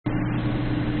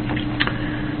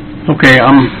Okay,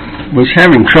 was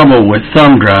having trouble with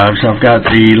thumb drives. I've got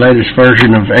the latest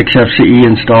version of xfce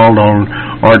installed on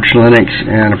Arch Linux,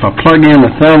 and if I plug in a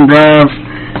thumb drive,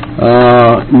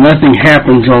 nothing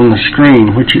happens on the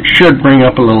screen, which it should bring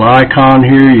up a little icon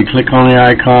here. You click on the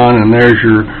icon, and there's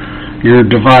your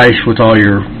device with all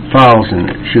your files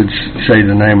in it. It should say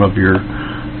the name of your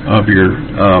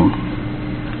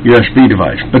USB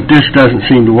device. But this doesn't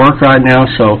seem to work right now,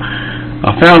 so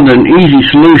I found an easy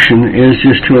solution is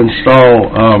just to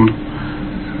install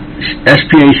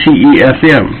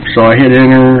SpaceFM. So I hit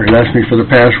enter, it asks me for the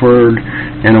password,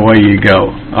 and away you go.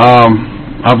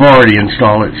 I've already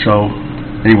installed it, so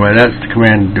anyway, that's the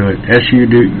command to do it.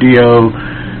 sudo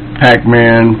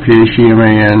pacman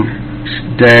pacman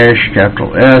dash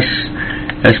capital S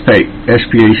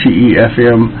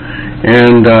SpaceFM,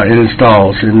 and it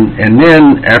installs. And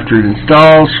then after it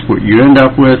installs, what you end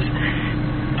up with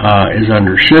is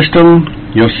under System,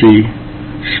 you'll see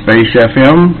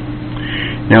SpaceFM.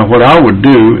 Now what I would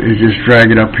do is just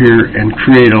drag it up here and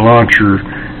create a launcher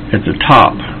at the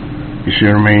top. You see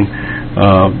what I mean?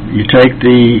 You take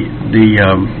the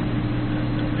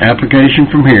application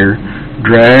from here,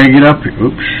 drag it up here,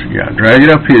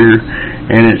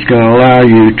 and it's going to allow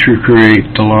you to create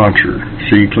the launcher.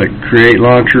 So you click Create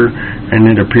Launcher, and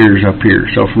it appears up here.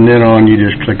 So from then on, you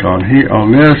just click on here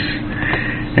on this,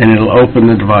 and it'll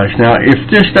open the device. Now, if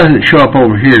this doesn't show up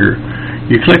over here,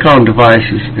 you click on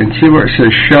Devices, and see where it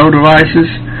says Show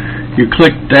Devices? You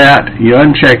click that, you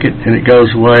uncheck it, and it goes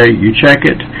away. You check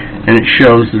it, and it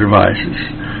shows the devices.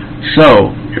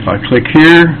 So, if I click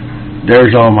here,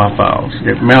 there's all my files.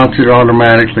 It mounts it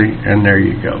automatically, and there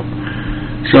you go.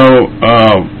 So,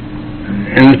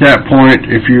 and at that point,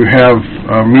 if you have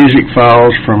music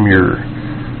files from your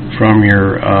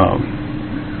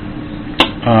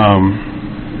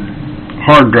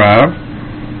hard drive,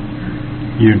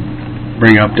 you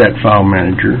bring up that file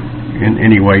manager in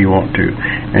any way you want to,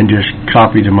 and just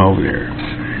copy them over there.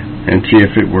 And see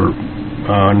if it were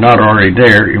not already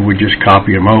there, it would just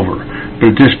copy them over.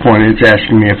 But at this point, it's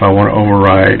asking me if I want to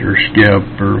overwrite or skip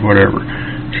or whatever.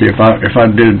 See, if I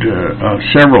did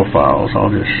several files,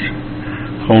 I'll just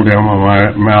hold down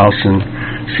my mouse and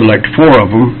select 4 of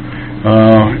them.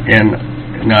 And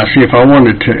now, see, if I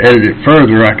wanted to edit it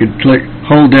further, I could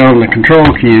hold down the Control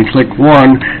key and click 1,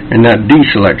 and that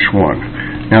deselects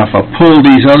 1. Now, if I pull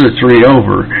these other 3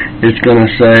 over, it's going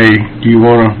to say, do you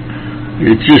want to?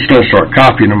 It's just going to start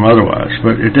copying them otherwise.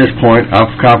 But at this point,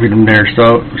 I've copied them there.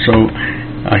 So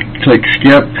I click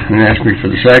skip, and it asks me for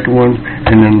the second one.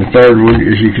 And then the third one,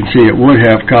 as you can see, it would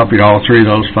have copied all 3 of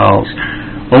those files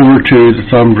over to the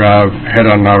thumb drive had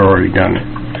I not already done it.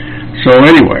 So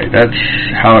anyway, that's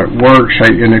how it works.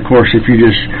 And of course, if you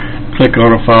just click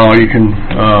on a file, you can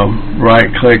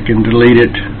right-click and delete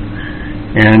it,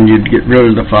 and you'd get rid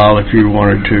of the file if you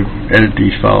wanted to edit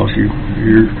these files.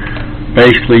 You're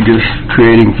basically just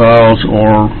creating files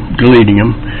or deleting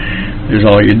them is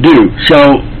all you do.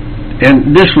 So,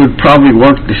 and this would probably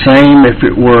work the same if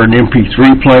it were an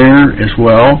MP3 player as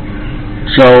well.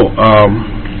 So,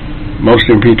 most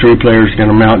MP3 players are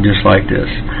going to mount just like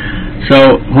this.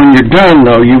 So, when you're done,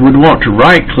 though, you would want to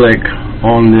right-click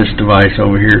on this device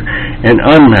over here and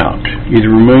unmount. Either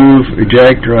remove,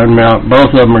 eject, or unmount.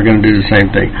 Both of them are going to do the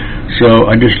same thing. So,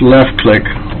 I just left-click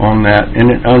on that, and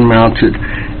it unmounts it.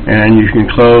 And you can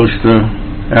close the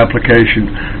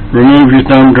application, remove your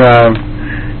thumb drive,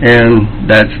 and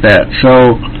that's that.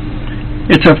 So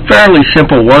it's a fairly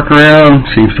simple workaround.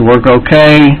 Seems to work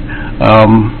okay.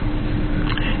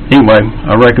 Anyway,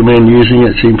 I recommend using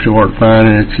it. Seems to work fine,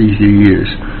 and it's easy to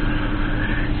use.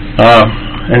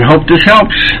 And hope this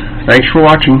helps. Thanks for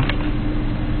watching.